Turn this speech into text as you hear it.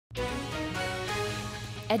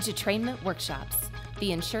Edutrainment Workshops,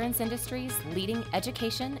 the insurance industry's leading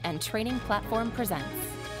education and training platform, presents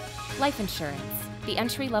Life Insurance, the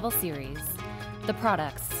entry-level series, the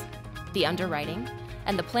products, the underwriting,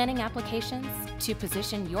 and the planning applications to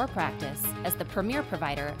position your practice as the premier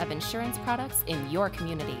provider of insurance products in your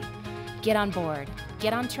community. Get on board,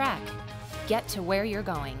 get on track, get to where you're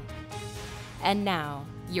going. And now,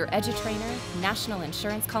 your Edutrainer, national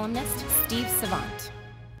insurance columnist, Steve Savant.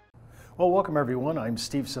 Well, welcome everyone. I'm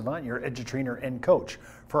Steve Savant, your Edutrainer and coach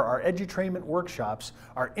for our Edutrainment Workshops,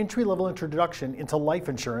 our entry-level introduction into life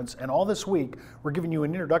insurance. And all this week, we're giving you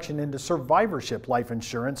an introduction into survivorship life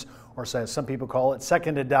insurance, or as some people call it,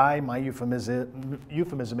 second to die. My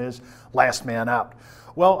euphemism is last man out.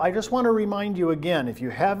 Well, I just want to remind you again, if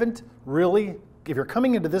you're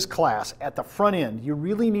coming into this class at the front end, you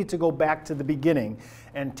really need to go back to the beginning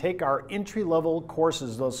and take our entry-level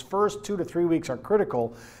courses. Those first 2 to 3 weeks are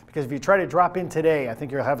critical, because if you try to drop in today, I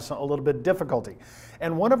think you'll have a little bit of difficulty.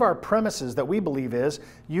 And one of our premises that we believe is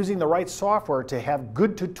using the right software to have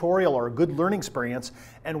good tutorial or a good learning experience.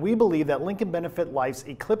 And we believe that Lincoln Benefit Life's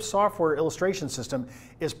Eclipse software illustration system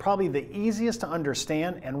is probably the easiest to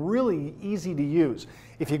understand and really easy to use.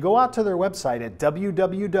 If you go out to their website at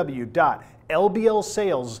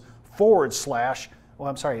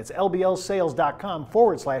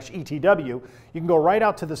lblsales.com/ETW. You can go right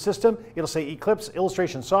out to the system. It'll say Eclipse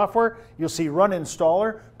Illustration Software. You'll see Run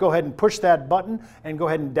Installer. Go ahead and push that button and go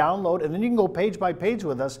ahead and download, and then you can go page by page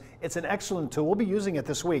with us. It's an excellent tool. We'll be using it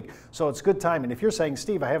this week, so it's good time. And if you're saying,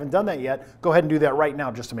 Steve, I haven't done that yet, go ahead and do that right now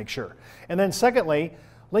just to make sure. And then secondly,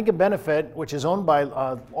 Lincoln Benefit, which is owned by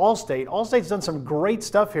Allstate. Allstate's done some great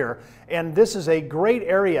stuff here, and this is a great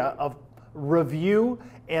area of review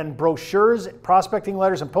and brochures, prospecting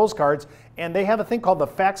letters, and postcards. And they have a thing called the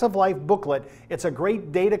Facts of Life booklet. It's a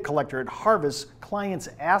great data collector. It harvests clients'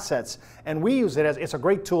 assets, and we use it as, it's a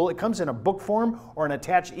great tool. It comes in a book form or an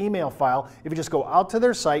attached email file. If you just go out to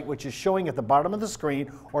their site, which is showing at the bottom of the screen,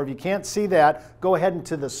 or if you can't see that, go ahead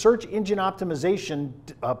into the search engine optimization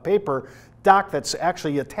paper doc that's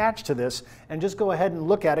actually attached to this, and just go ahead and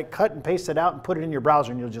look at it, cut and paste it out, and put it in your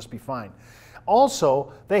browser, and you'll just be fine.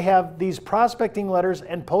 Also, they have these prospecting letters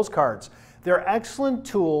and postcards. They're excellent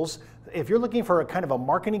tools. If you're looking for a kind of a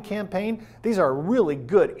marketing campaign, these are really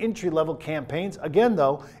good entry-level campaigns. Again,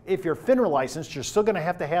 though, if you're FINRA licensed, you're still going to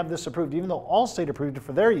have this approved. Even though Allstate approved it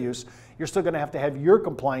for their use, you're still going to have your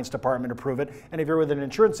compliance department approve it. And if you're with an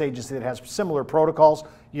insurance agency that has similar protocols,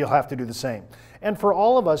 you'll have to do the same. And for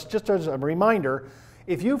all of us, just as a reminder,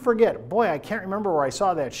 if you forget, boy, I can't remember where I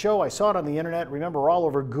saw that show, I saw it on the internet, remember, we're all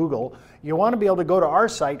over Google, you want to be able to go to our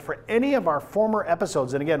site for any of our former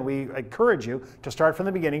episodes. And again, we encourage you to start from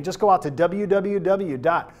the beginning. Just go out to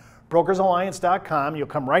www.brokersalliance.com. You'll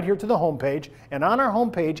come right here to the homepage, and on our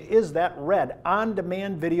homepage is that red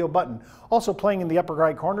on-demand video button. Also playing in the upper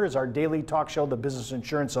right corner is our daily talk show, The Business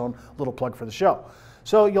Insurance Zone, little plug for the show.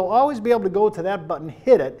 So you'll always be able to go to that button,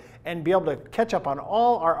 hit it, and be able to catch up on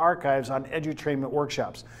all our archives on Edutrainment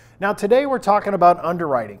Workshops. Now today we're talking about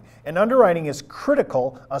underwriting, and underwriting is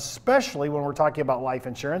critical, especially when we're talking about life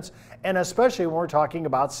insurance, and especially when we're talking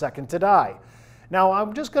about second to die. Now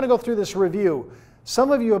I'm just going to go through this review.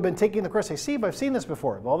 Some of you have been taking the course, say, Steve, I've seen this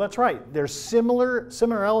before. Well, that's right. There's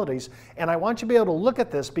similarities, and I want you to be able to look at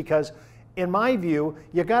this because in my view,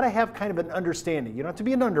 you got to have kind of an understanding. You don't have to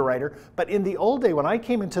be an underwriter, but in the old day when I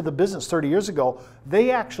came into the business 30 years ago,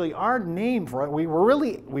 they actually, our name for it, we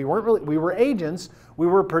were agents, we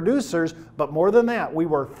were producers, but more than that, we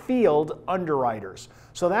were field underwriters.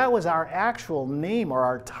 So that was our actual name or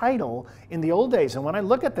our title in the old days. And when I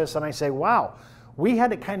look at this and I say, wow, we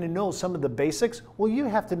had to kind of know some of the basics. Well, you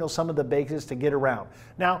have to know some of the basics to get around.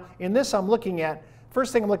 Now, in this I'm looking at,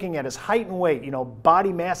 first thing I'm looking at is height and weight,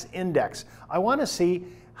 body mass index. I want to see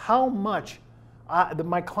how much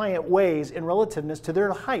my client weighs in relativeness to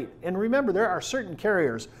their height. And remember, there are certain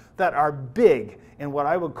carriers that are big in what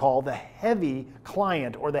I would call the heavy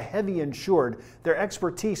client or the heavy insured. Their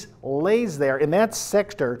expertise lays there in that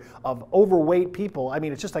sector of overweight people. I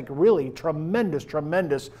mean, it's just like really tremendous,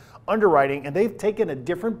 tremendous underwriting, and they've taken a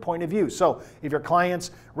different point of view. So if your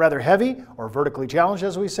client's rather heavy or vertically challenged,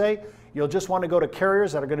 as we say, you'll just want to go to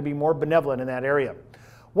carriers that are going to be more benevolent in that area.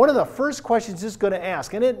 One of the first questions it's going to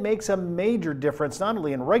ask, and it makes a major difference not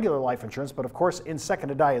only in regular life insurance, but of course in second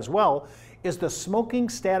to die as well, is the smoking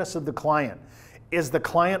status of the client. Is the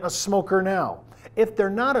client a smoker now? If they're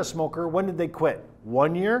not a smoker, when did they quit?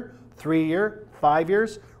 1 year, 3 year, 5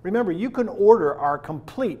 years, remember, you can order our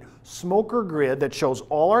complete smoker grid that shows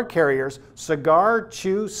all our carriers, cigar,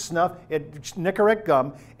 chew, snuff, Nicorette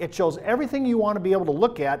gum. It shows everything you want to be able to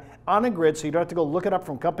look at on a grid, so you don't have to go look it up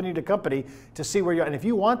from company to company to see where you're at. And if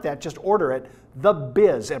you want that, just order it,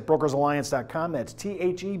 thebiz at brokersalliance.com. That's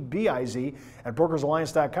THEBIZ at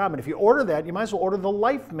brokersalliance.com. And if you order that, you might as well order the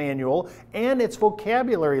life manual and its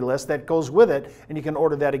vocabulary list that goes with it, and you can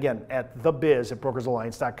order that again at thebiz at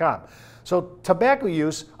brokersalliance.com. So tobacco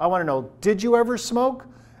use, I want to know, did you ever smoke?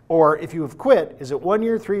 Or if you have quit, is it 1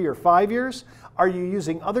 year, 3 year, 5 years? Are you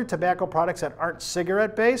using other tobacco products that aren't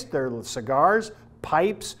cigarette-based? They're cigars,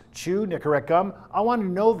 pipes, chew, Nicorette gum. I want to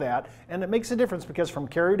know that, and it makes a difference because from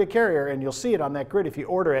carrier to carrier, and you'll see it on that grid if you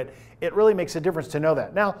order it, it really makes a difference to know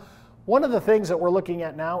that. Now, one of the things that we're looking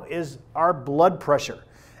at now is our blood pressure.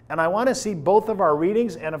 And I want to see both of our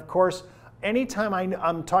readings, and of course, anytime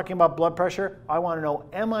I'm talking about blood pressure, I want to know,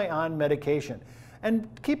 am I on medication? And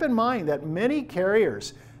keep in mind that many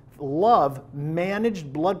carriers love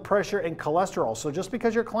managed blood pressure and cholesterol. So just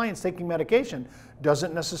because your client's taking medication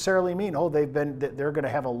doesn't necessarily mean, oh, they're going to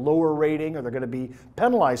have a lower rating or they're going to be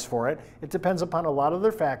penalized for it. It depends upon a lot of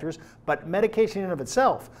other factors, but medication in and of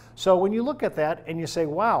itself. So when you look at that and you say,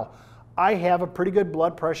 wow, I have a pretty good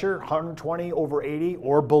blood pressure, 120 over 80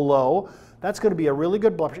 or below, that's going to be a really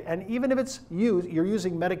good blood pressure. And even if it's you're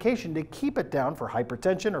using medication to keep it down for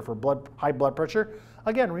hypertension or for high blood pressure,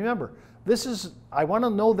 again, remember, I want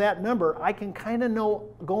to know that number. I can kind of know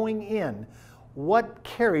going in what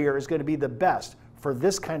carrier is going to be the best for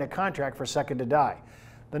this kind of contract for second to die.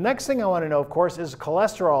 The next thing I want to know, of course, is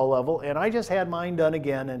cholesterol level, and I just had mine done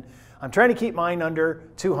again, and I'm trying to keep mine under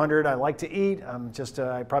 200. I like to eat.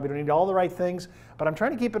 I probably don't eat all the right things, but I'm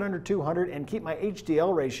trying to keep it under 200 and keep my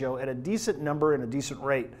HDL ratio at a decent number and a decent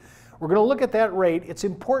rate. We're going to look at that rate. It's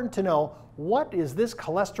important to know, what is this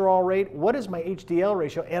cholesterol rate? What is my HDL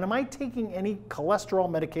ratio? And am I taking any cholesterol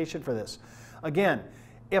medication for this? Again,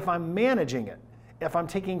 if I'm managing it, if I'm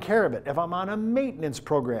taking care of it, if I'm on a maintenance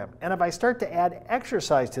program, and if I start to add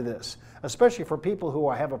exercise to this, especially for people who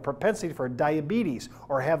have a propensity for diabetes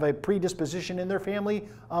or have a predisposition in their family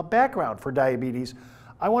background for diabetes,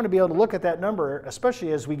 I want to be able to look at that number,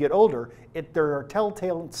 especially as we get older. There are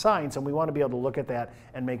telltale signs, and we want to be able to look at that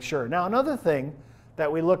and make sure. Now, another thing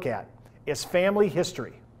that we look at is family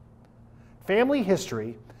history. Family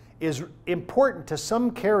history is important to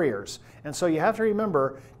some carriers, and so you have to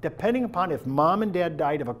remember, depending upon if mom and dad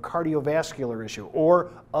died of a cardiovascular issue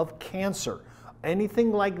or of cancer,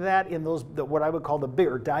 anything like that in those, what I would call the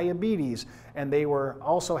bigger diabetes, and they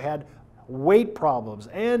also had weight problems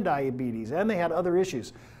and diabetes, and they had other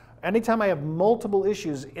issues. Anytime I have multiple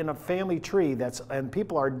issues in a family tree and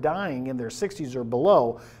people are dying in their 60s or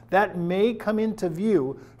below, that may come into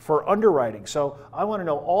view for underwriting. So I want to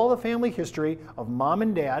know all the family history of mom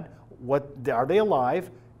and dad. Are they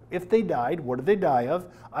alive? If they died, what did they die of?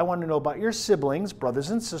 I want to know about your siblings,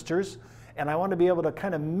 brothers and sisters, and I want to be able to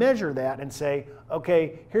kind of measure that and say,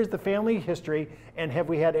 okay, here's the family history, and have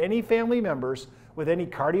we had any family members with any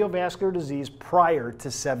cardiovascular disease prior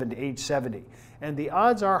to age 70? And the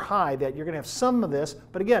odds are high that you're going to have some of this,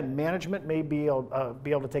 but again, management may be able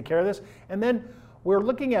to take care of this. And then we're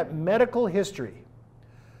looking at medical history.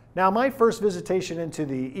 Now, my first visitation into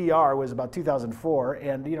the ER was about 2004,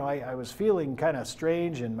 and I was feeling kind of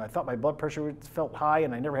strange, and I thought my blood pressure felt high,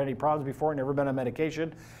 and I never had any problems before, never been on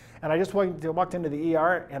medication. And I just walked into the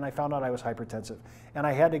ER, and I found out I was hypertensive. And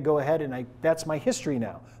I had to go ahead, and that's my history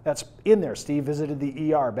now. That's in there. Steve visited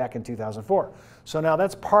the ER back in 2004. So now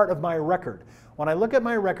that's part of my record. When I look at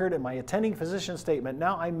my record and my attending physician statement,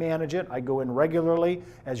 now I manage it. I go in regularly,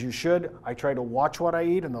 as you should. I try to watch what I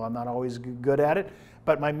eat, and though I'm not always good at it.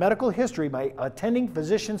 But my medical history, my attending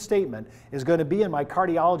physician statement, is going to be in my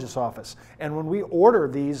cardiologist's office. And when we order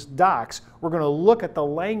these docs, we're going to look at the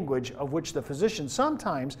language of which the physician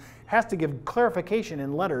sometimes has to give clarification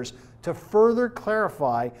in letters to further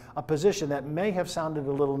clarify a position that may have sounded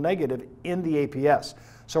a little negative in the APS.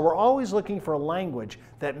 So we're always looking for a language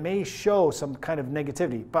that may show some kind of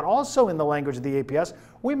negativity. But also in the language of the APS,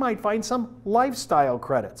 we might find some lifestyle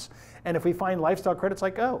credits. And if we find lifestyle credits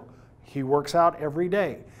like, oh, he works out every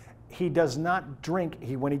day. He does not drink.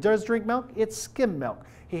 When he does drink milk, it's skim milk.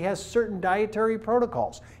 He has certain dietary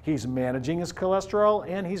protocols. He's managing his cholesterol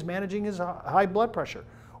and he's managing his high blood pressure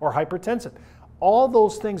or hypertensive. All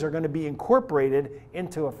those things are going to be incorporated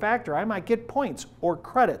into a factor. I might get points or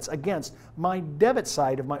credits against my debit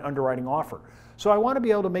side of my underwriting offer. So I want to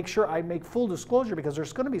be able to make sure I make full disclosure, because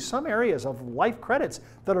there's going to be some areas of life credits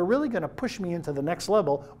that are really going to push me into the next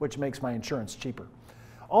level, which makes my insurance cheaper.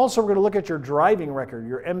 Also, we're going to look at your driving record,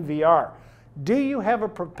 your MVR. Do you have a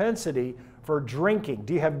propensity for for drinking?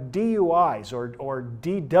 Do you have DUIs or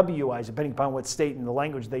DWIs, depending upon what state and the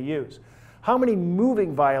language they use? How many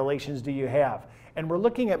moving violations do you have? And we're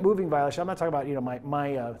looking at moving violations. I'm not talking about, you know,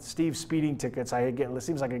 my Steve speeding tickets. It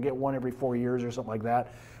seems like I get one every 4 years or something like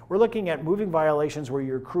that. We're looking at moving violations where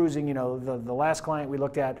you're cruising. You know, the last client we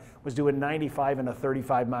looked at was doing 95 in a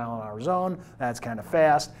 35-mile-an-hour zone. That's kind of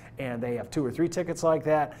fast, and they have 2 or 3 tickets like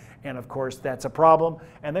that. And of course, that's a problem.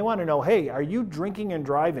 And they want to know, hey, are you drinking and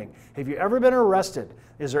driving? Have you ever been arrested?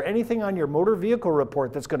 Is there anything on your motor vehicle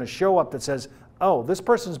report that's going to show up that says, oh, this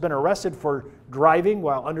person's been arrested for driving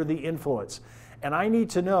while under the influence? And I need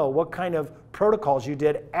to know what kind of protocols you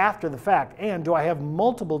did after the fact. And do I have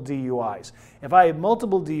multiple DUIs? If I have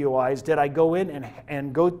multiple DUIs, did I go in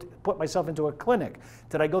and put myself into a clinic?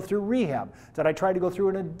 Did I go through rehab? Did I try to go through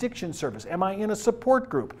an addiction service? Am I in a support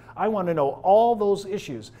group? I want to know all those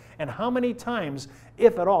issues. And how many times,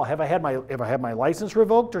 if at all, have I had my license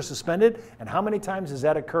revoked or suspended? And how many times has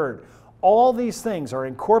that occurred? All these things are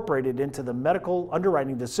incorporated into the medical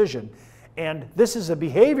underwriting decision. And this is a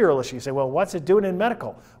behavioral issue. You say, well, what's it doing in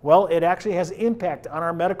medical? Well, it actually has impact on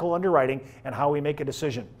our medical underwriting and how we make a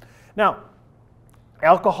decision. Now,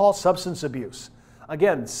 alcohol, substance abuse.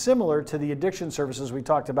 Again, similar to the addiction services we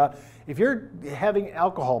talked about. If you're having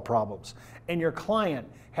alcohol problems and your client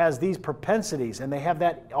has these propensities and they have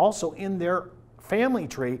that also in their family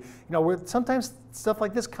tree, you know, where sometimes stuff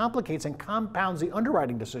like this complicates and compounds the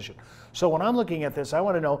underwriting decision. So when I'm looking at this, I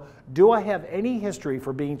want to know, do I have any history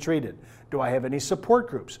for being treated? Do I have any support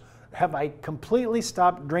groups? Have I completely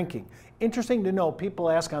stopped drinking? Interesting to know, people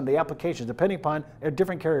ask on the applications, depending upon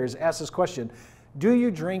different carriers, ask this question, do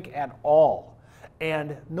you drink at all?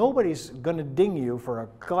 And nobody's going to ding you for a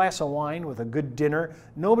glass of wine with a good dinner.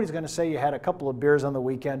 Nobody's going to say you had a couple of beers on the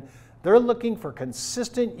weekend. They're looking for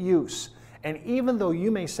consistent use. And even though you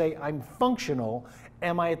may say, I'm functional,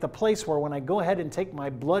 am I at the place where when I go ahead and take my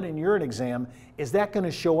blood and urine exam, is that going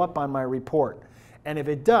to show up on my report? And if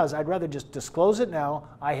it does, I'd rather just disclose it now.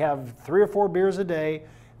 I have 3 or 4 beers a day.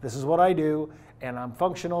 This is what I do, and I'm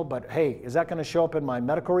functional, but hey, is that going to show up in my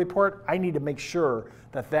medical report? I need to make sure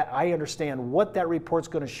that I understand what that report's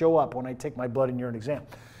going to show up when I take my blood and urine exam.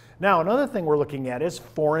 Now, another thing we're looking at is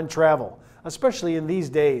foreign travel, especially in these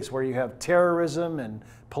days where you have terrorism and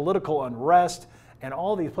political unrest and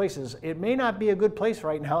all these places. It may not be a good place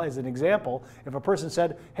right now. As an example, if a person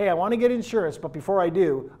said, hey, I want to get insurance, but before I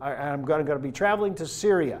do, I'm going to be traveling to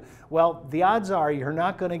Syria. Well, the odds are you're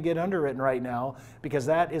not going to get underwritten right now because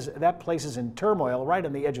that place is in turmoil, right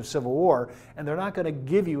on the edge of civil war, and they're not going to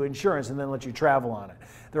give you insurance and then let you travel on it.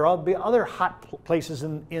 There will be other hot places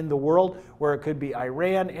in the world where it could be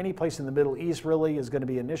Iran. Any place in the Middle East really is going to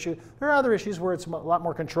be an issue. There are other issues where it's a lot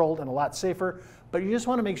more controlled and a lot safer, but you just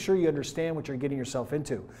want to make sure you understand what you're getting yourself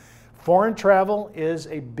into. Foreign travel is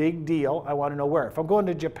a big deal. I want to know where. If I'm going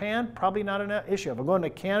to Japan, probably not an issue. If I'm going to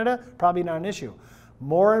Canada, probably not an issue.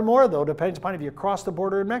 More and more, though, depends upon if you cross the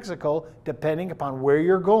border in Mexico, depending upon where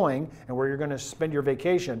you're going and where you're going to spend your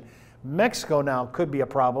vacation. Mexico now could be a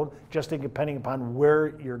problem, just depending upon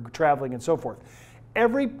where you're traveling and so forth.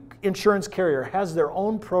 Every insurance carrier has their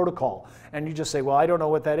own protocol, and you just say, well, I don't know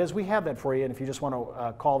what that is. We have that for you, and if you just want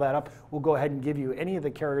to call that up, we'll go ahead and give you any of the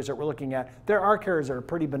carriers that we're looking at. There are carriers that are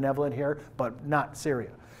pretty benevolent here, but not Syria.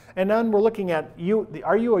 And then we're looking at,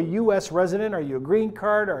 are you a U.S. resident? Are you a green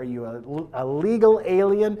card? Are you a legal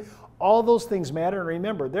alien? All those things matter. And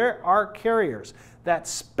remember, there are carriers that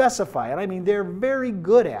specify, and I mean they're very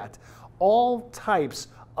good at, all types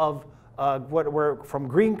of from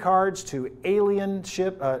green cards to alien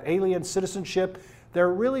citizenship.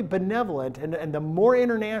 They're really benevolent, and the more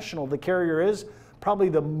international the carrier is, probably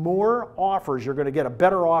the more offers you're going to get, a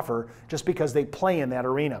better offer, just because they play in that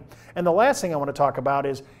arena. And the last thing I want to talk about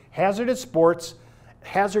is hazardous sports,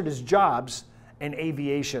 hazardous jobs, and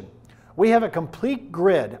aviation. We have a complete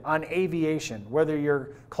grid on aviation, whether your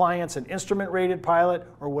client's an instrument-rated pilot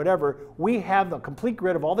or whatever. We have a complete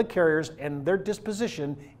grid of all the carriers and their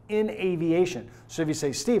disposition in aviation. So if you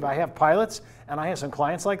say, Steve, I have pilots and I have some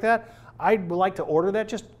clients like that, I would like to order that.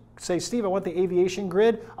 Just say, Steve, I want the aviation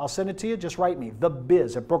grid. I'll send it to you. Just write me,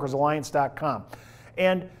 thebiz at brokersalliance.com.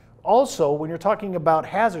 And also, when you're talking about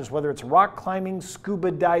hazards, whether it's rock climbing,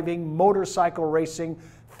 scuba diving, motorcycle racing,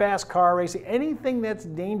 fast car racing, anything that's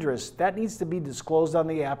dangerous, that needs to be disclosed on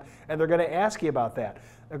the app, and they're going to ask you about that.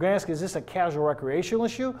 They're going to ask, is this a casual recreational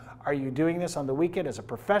issue? Are you doing this on the weekend as a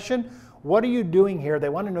profession? What are you doing here? They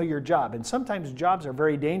want to know your job, and sometimes jobs are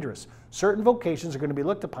very dangerous. Certain vocations are going to be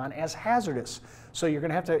looked upon as hazardous, so you're going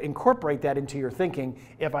to have to incorporate that into your thinking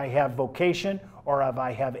if I have vocation or if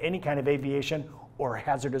I have any kind of aviation or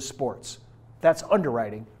hazardous sports. That's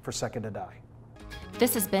underwriting for Second to Die.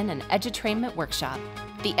 This has been an Edutrainment Workshop,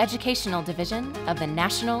 the educational division of the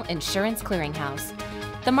National Insurance Clearinghouse,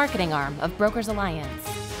 the marketing arm of Brokers Alliance,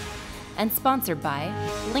 and sponsored by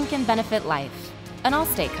Lincoln Benefit Life, an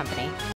Allstate company.